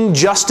entrusting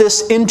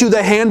justice into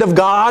the hand of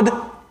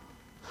God,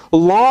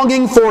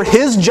 longing for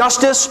His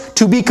justice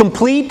to be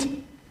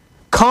complete.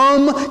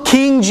 Come,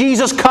 King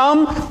Jesus,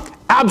 come.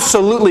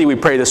 Absolutely, we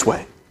pray this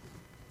way.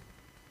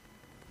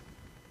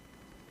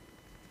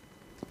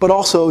 But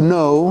also,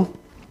 no.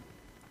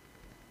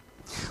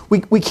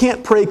 We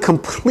can't pray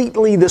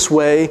completely this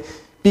way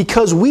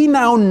because we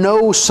now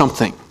know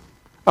something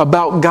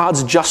about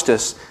God's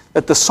justice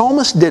that the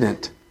psalmist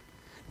didn't.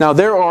 Now,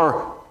 there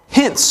are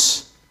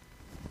hints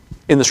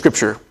in the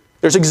Scripture.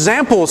 There's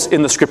examples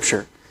in the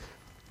Scripture.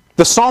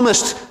 The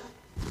psalmist,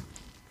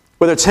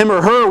 whether it's him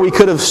or her, we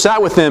could have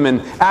sat with them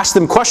and asked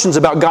them questions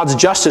about God's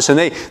justice, and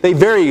they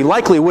very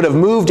likely would have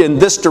moved in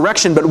this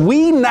direction. But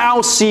we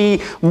now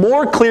see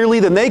more clearly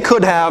than they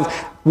could have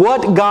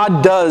what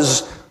God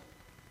does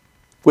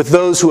with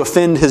those who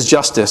offend His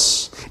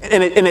justice.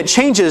 And it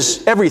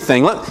changes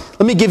everything.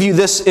 Let me give you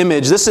this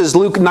image. This is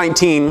Luke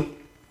 19.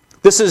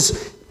 This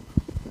is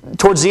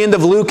towards the end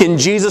of Luke, and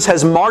Jesus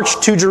has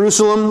marched to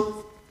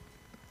Jerusalem.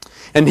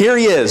 And here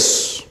He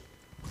is,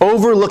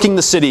 overlooking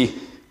the city.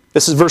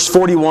 This is verse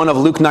 41 of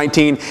Luke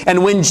 19.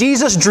 And when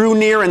Jesus drew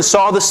near and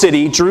saw the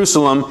city,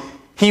 Jerusalem,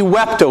 He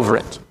wept over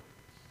it,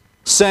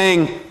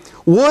 saying,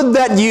 "Would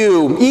that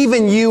you,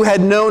 even you,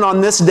 had known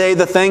on this day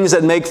the things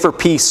that make for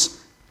peace,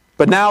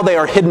 but now they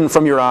are hidden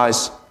from your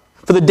eyes.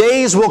 For the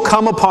days will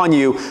come upon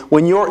you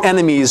when your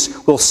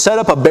enemies will set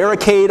up a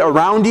barricade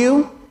around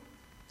you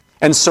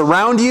and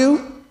surround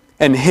you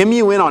and hem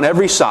you in on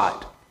every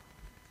side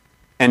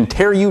and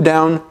tear you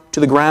down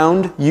to the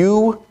ground,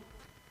 you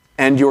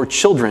and your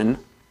children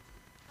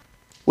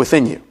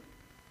within you.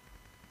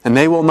 And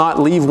they will not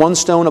leave one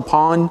stone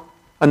upon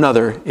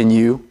another in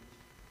you,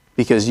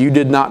 because you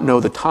did not know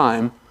the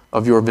time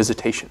of your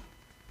visitation."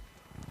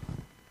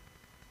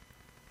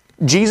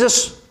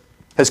 Jesus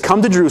has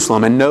come to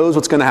Jerusalem and knows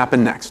what's going to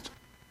happen next.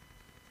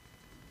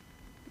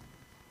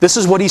 This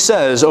is what He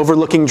says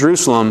overlooking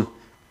Jerusalem.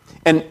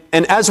 And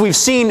as we've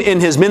seen in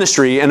His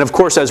ministry, and of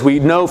course as we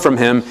know from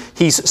Him,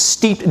 He's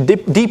steeped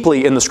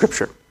deeply in the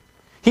Scripture.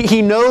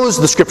 He knows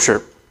the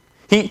Scripture.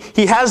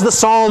 He has the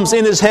Psalms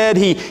in his head.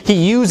 He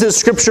uses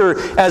Scripture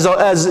as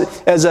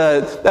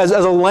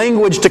a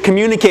language to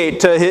communicate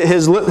to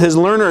his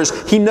learners.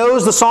 He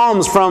knows the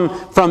Psalms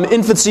from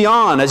infancy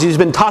on, as he's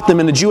been taught them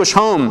in a Jewish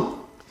home.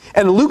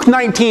 And Luke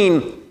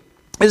 19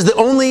 is the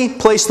only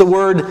place the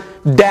word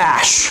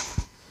dash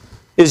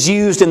is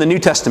used in the New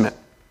Testament,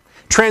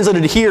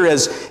 translated here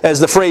as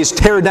the phrase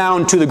tear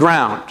down to the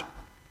ground.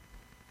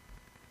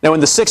 Now in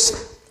the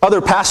 6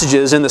 other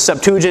passages in the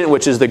Septuagint,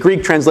 which is the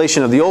Greek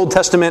translation of the Old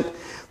Testament,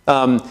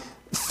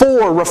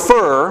 4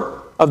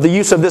 refer of the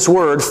use of this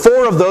word.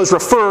 4 of those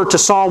refer to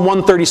Psalm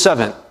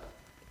 137.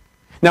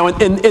 Now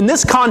in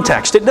this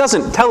context, it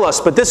doesn't tell us,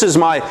 but this is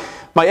my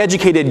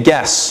educated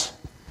guess.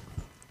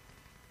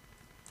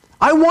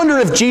 I wonder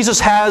if Jesus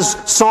has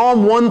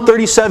Psalm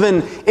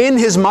 137 in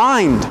His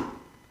mind.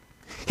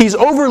 He's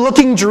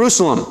overlooking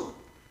Jerusalem.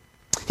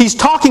 He's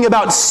talking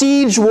about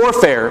siege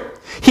warfare.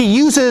 He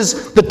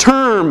uses the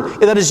term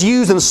that is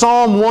used in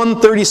Psalm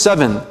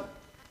 137.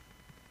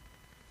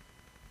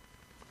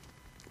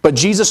 But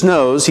Jesus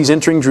knows He's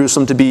entering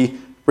Jerusalem to be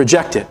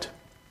rejected,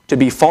 to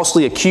be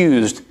falsely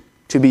accused,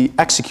 to be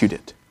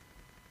executed.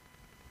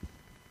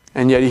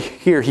 And yet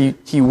here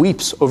He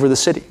weeps over the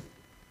city.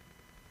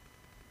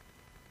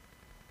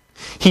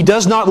 He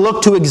does not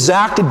look to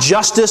exact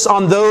justice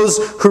on those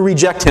who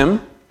reject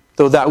Him,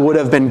 though that would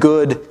have been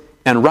good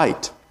and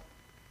right.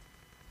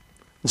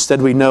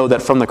 Instead, we know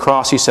that from the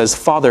cross He says,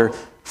 "Father,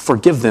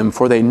 forgive them,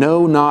 for they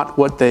know not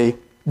what they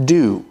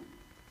do."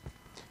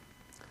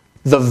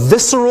 The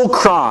visceral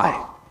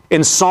cry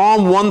in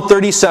Psalm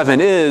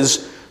 137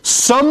 is,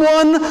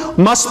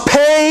 someone must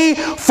pay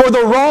for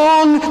the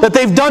wrong that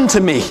they've done to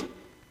me.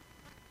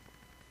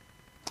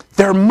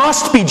 There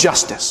must be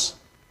justice.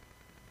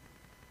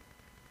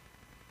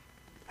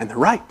 And they're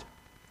right.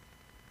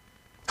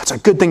 That's a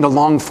good thing to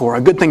long for,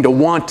 a good thing to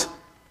want,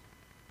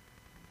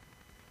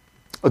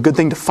 a good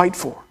thing to fight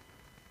for.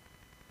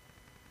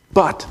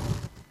 But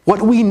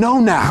what we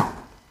know now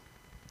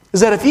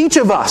is that if each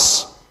of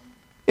us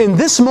in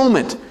this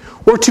moment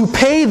were to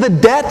pay the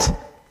debt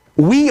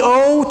we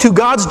owe to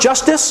God's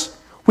justice,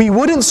 we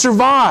wouldn't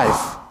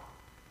survive.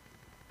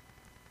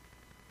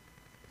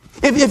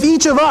 If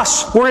each of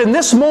us were in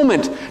this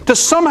moment to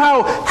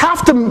somehow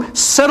have to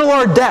settle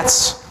our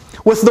debts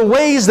with the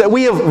ways that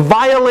we have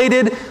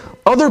violated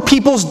other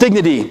people's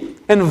dignity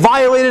and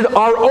violated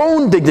our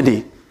own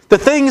dignity, the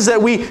things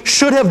that we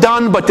should have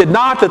done but did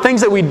not, the things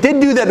that we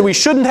did do that we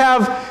shouldn't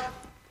have,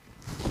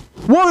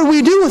 what would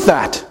we do with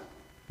that?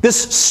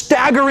 This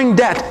staggering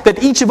debt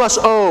that each of us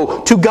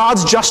owe to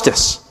God's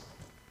justice.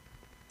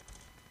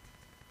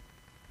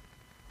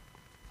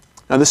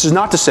 Now, this is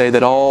not to say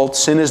that all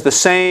sin is the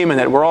same and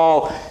that we're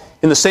all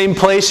in the same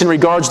place in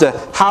regards to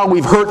how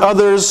we've hurt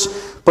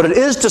others, but it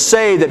is to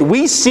say that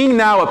we see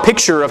now a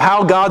picture of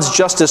how God's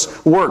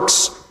justice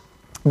works.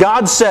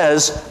 God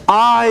says,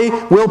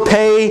 I will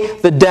pay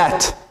the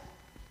debt.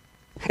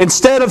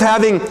 Instead of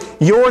having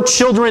your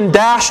children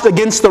dashed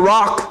against the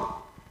rock,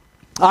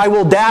 I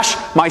will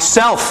dash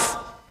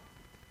myself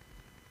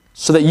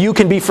so that you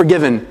can be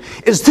forgiven.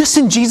 Is this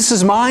in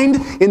Jesus' mind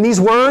in these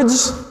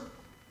words?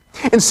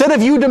 Instead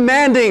of you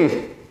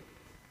demanding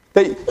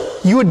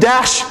that you would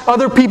dash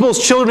other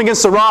people's children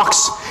against the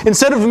rocks,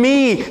 instead of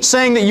me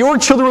saying that your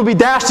children will be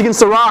dashed against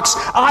the rocks,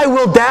 I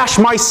will dash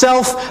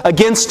myself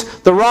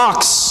against the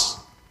rocks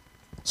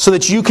so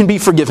that you can be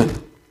forgiven.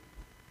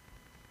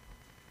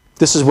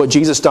 This is what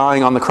Jesus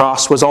dying on the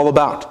cross was all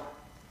about.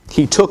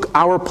 He took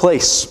our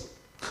place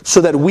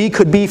so that we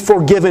could be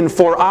forgiven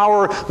for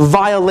our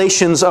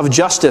violations of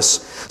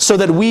justice, so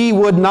that we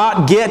would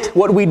not get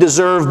what we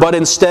deserve, but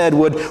instead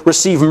would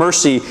receive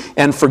mercy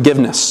and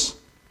forgiveness.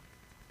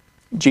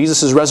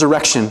 Jesus'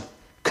 resurrection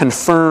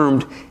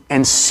confirmed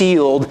and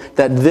sealed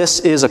that this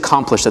is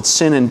accomplished, that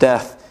sin and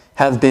death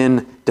have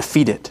been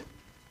defeated.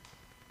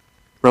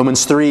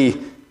 Romans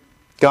 3,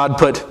 God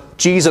put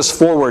Jesus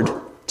forward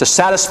to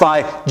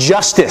satisfy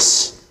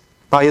justice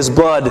by His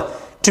blood,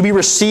 to be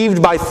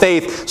received by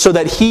faith, so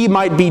that He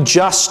might be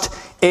just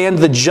and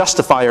the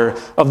justifier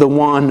of the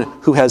one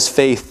who has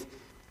faith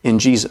in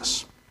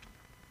Jesus.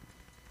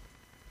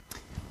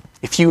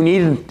 If you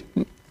needed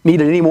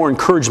any more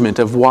encouragement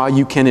of why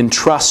you can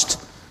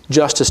entrust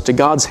justice to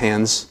God's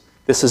hands,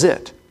 this is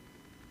it.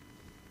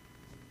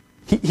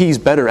 He's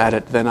better at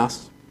it than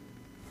us.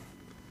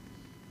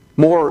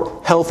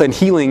 More health and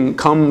healing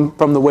come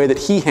from the way that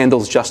He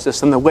handles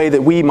justice than the way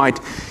that we might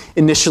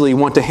initially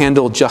want to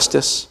handle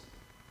justice.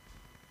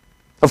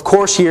 Of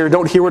course, here,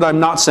 don't hear what I'm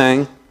not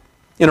saying.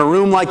 In a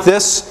room like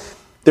this,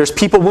 there's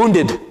people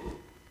wounded.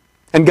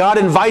 And God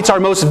invites our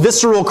most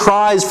visceral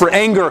cries for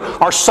anger,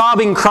 our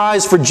sobbing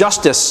cries for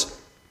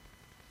justice.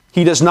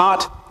 He does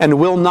not and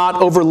will not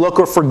overlook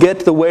or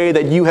forget the way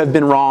that you have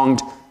been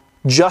wronged.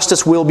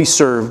 Justice will be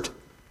served.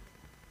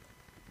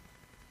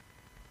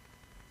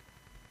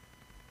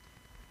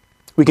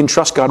 We can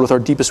trust God with our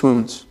deepest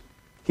wounds.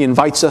 He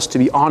invites us to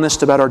be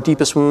honest about our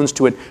deepest wounds,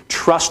 to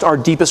entrust our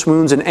deepest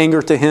wounds in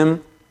anger to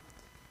Him.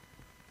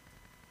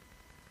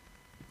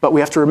 But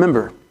we have to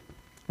remember,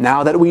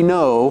 now that we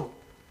know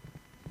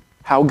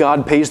how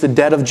God pays the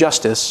debt of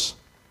justice,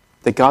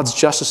 that God's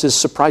justice is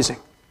surprising.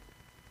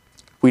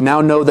 We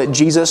now know that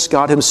Jesus,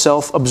 God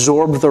Himself,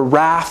 absorbed the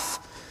wrath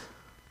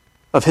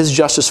of His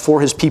justice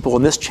for His people,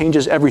 and this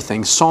changes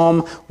everything.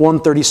 Psalm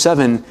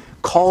 137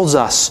 calls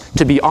us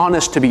to be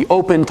honest, to be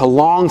open, to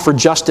long for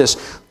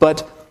justice,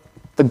 but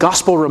the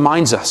gospel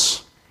reminds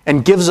us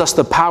and gives us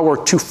the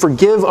power to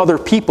forgive other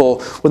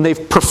people when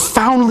they've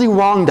profoundly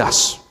wronged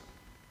us.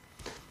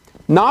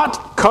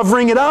 Not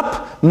covering it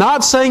up,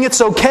 not saying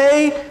it's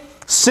okay,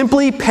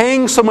 simply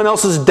paying someone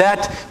else's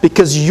debt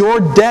because your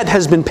debt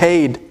has been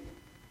paid.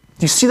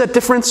 Do you see that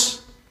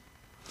difference?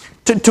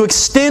 To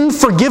extend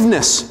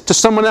forgiveness to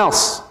someone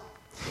else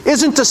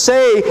isn't to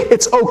say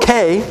it's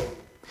okay,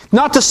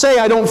 not to say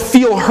I don't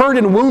feel hurt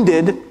and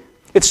wounded.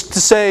 It's to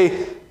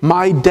say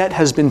my debt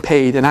has been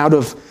paid, and out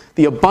of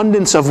the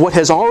abundance of what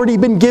has already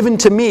been given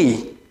to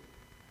me,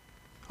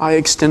 I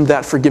extend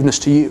that forgiveness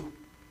to you.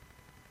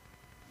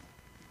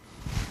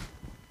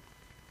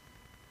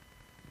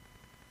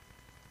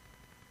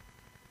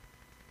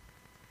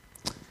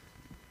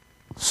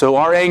 So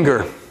our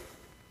anger,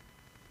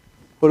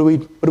 what do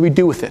we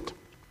do with it?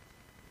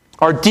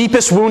 Our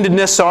deepest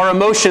woundedness, our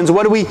emotions,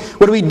 what do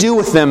we do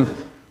with them?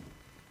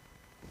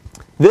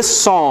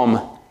 This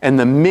psalm and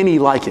the many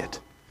like it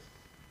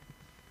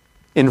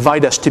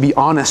invite us to be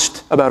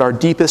honest about our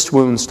deepest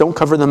wounds. Don't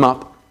cover them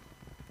up.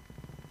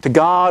 To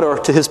God or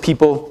to His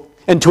people,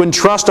 and to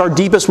entrust our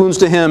deepest wounds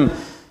to Him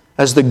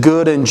as the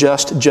good and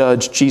just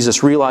judge,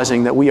 Jesus,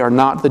 realizing that we are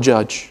not the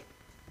judge.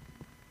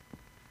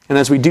 And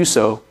as we do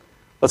so,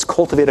 let's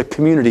cultivate a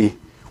community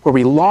where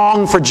we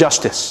long for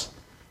justice,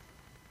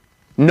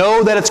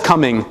 know that it's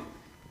coming,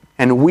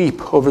 and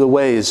weep over the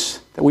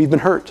ways that we've been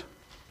hurt.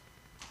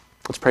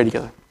 Let's pray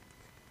together.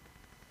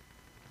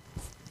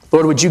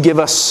 Lord, would you give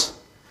us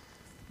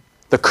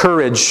the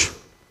courage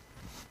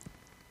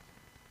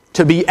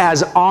to be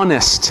as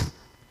honest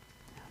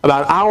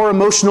about our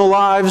emotional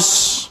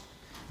lives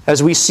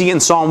as we see in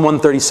Psalm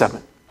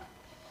 137?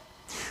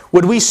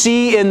 Would we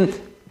see in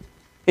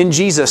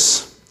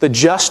Jesus the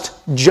just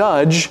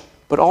judge,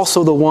 but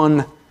also the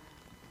one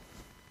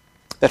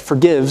that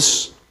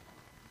forgives?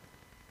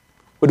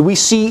 Would we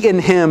see in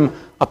him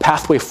a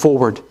pathway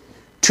forward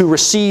to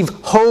receive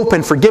hope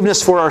and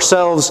forgiveness for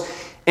ourselves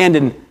and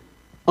an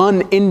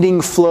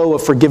unending flow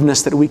of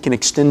forgiveness that we can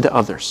extend to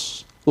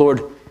others?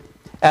 Lord,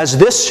 as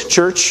this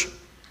church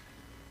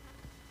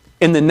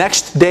in the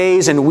next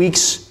days and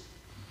weeks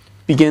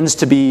begins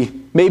to be,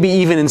 maybe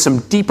even in some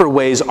deeper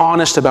ways,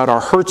 honest about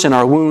our hurts and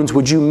our wounds,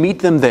 would you meet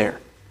them there?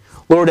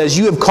 Lord, as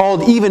you have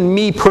called even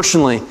me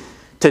personally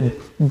to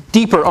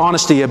deeper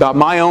honesty about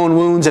my own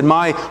wounds and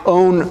my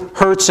own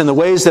hurts and the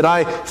ways that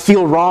I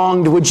feel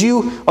wronged, would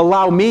you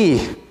allow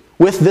me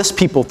with this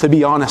people to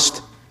be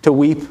honest, to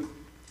weep,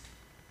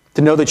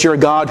 to know that you're a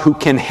God who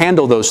can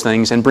handle those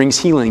things and brings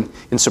healing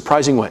in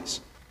surprising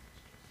ways?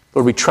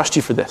 Lord, we trust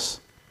you for this.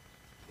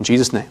 In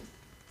Jesus' name,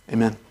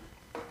 amen.